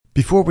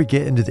Before we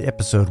get into the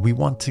episode, we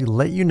want to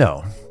let you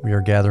know we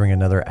are gathering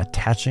another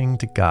Attaching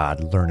to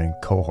God learning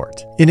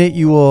cohort. In it,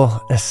 you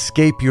will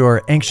escape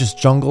your anxious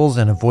jungles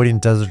and avoiding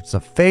deserts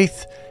of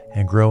faith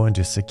and grow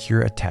into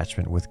secure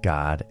attachment with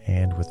God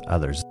and with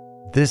others.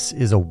 This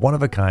is a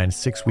one-of-a-kind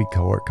 6-week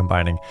cohort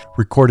combining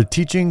recorded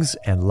teachings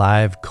and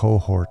live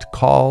cohort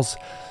calls. So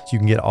you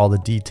can get all the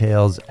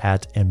details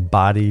at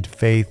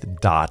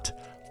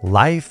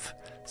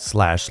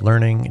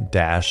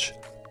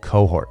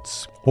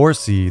embodiedfaith.life/learning-cohorts or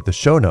see the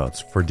show notes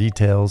for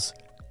details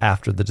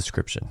after the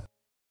description.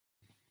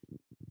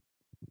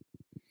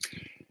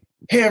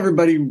 Hey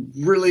everybody,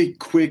 really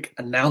quick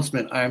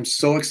announcement. I'm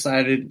so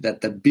excited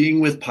that the Being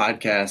With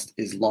podcast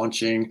is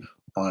launching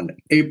on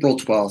April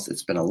 12th.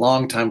 It's been a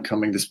long time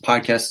coming. This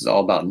podcast is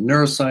all about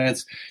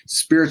neuroscience,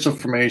 spiritual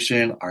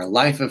formation, our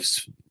life of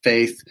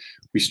faith.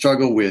 We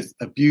struggle with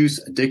abuse,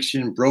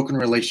 addiction, broken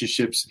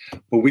relationships,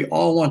 but we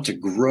all want to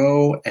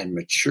grow and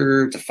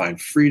mature, to find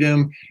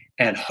freedom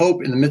and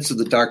hope in the midst of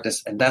the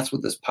darkness. And that's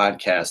what this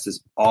podcast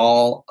is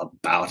all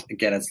about.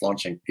 Again, it's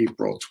launching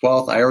April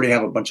 12th. I already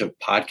have a bunch of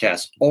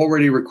podcasts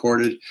already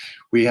recorded.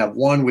 We have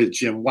one with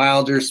Jim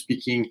Wilder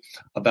speaking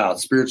about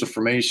spiritual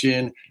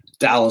formation,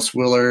 Dallas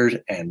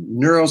Willard, and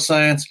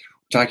neuroscience.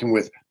 We're talking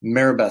with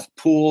Maribeth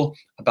Poole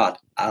about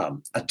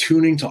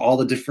attuning to all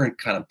the different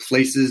kind of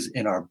places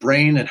in our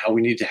brain and how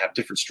we need to have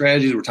different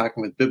strategies. We're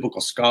talking with biblical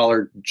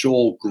scholar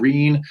Joel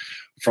Green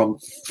from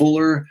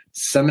Fuller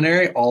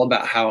Seminary, all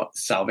about how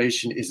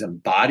salvation is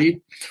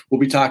embodied.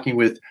 We'll be talking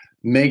with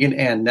Megan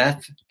Ann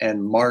Neff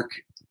and Mark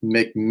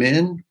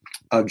McMinn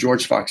of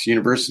George Fox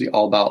University,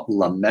 all about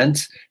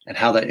lament and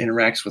how that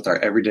interacts with our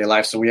everyday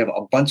life. So we have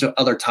a bunch of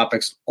other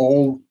topics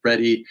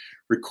already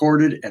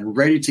recorded and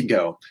ready to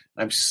go.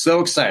 I'm so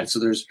excited. So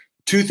there's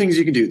 2 things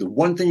you can do. The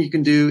one thing you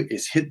can do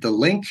is hit the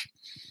link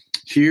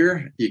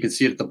here. You can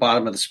see it at the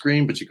bottom of the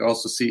screen, but you can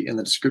also see in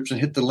the description,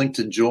 hit the link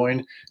to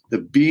join the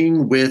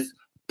Being With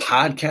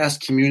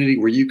podcast community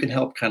where you can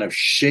help kind of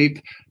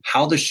shape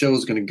how the show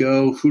is going to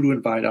go, who to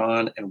invite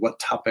on, and what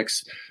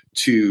topics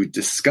to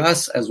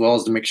discuss, as well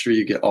as to make sure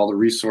you get all the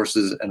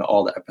resources and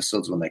all the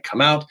episodes when they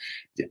come out.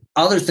 The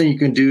other thing you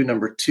can do,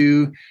 number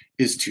 2,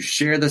 is to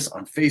share this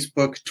on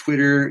Facebook,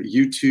 Twitter,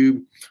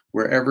 YouTube,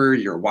 wherever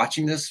you're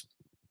watching this.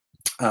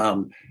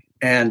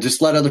 And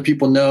just let other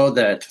people know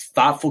that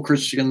thoughtful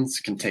Christians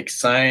can take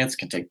science,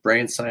 can take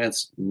brain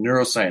science,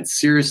 neuroscience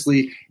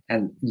seriously,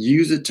 and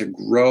use it to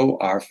grow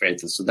our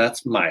faith. And so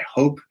that's my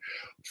hope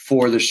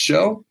for the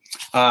show.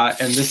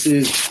 And this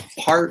is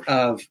part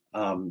of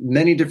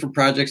many different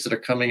projects that are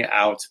coming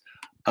out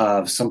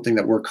of something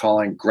that we're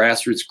calling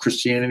Grassroots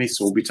Christianity.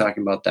 So we'll be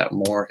talking about that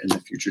more in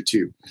the future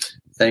too.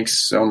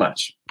 Thanks so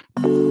much.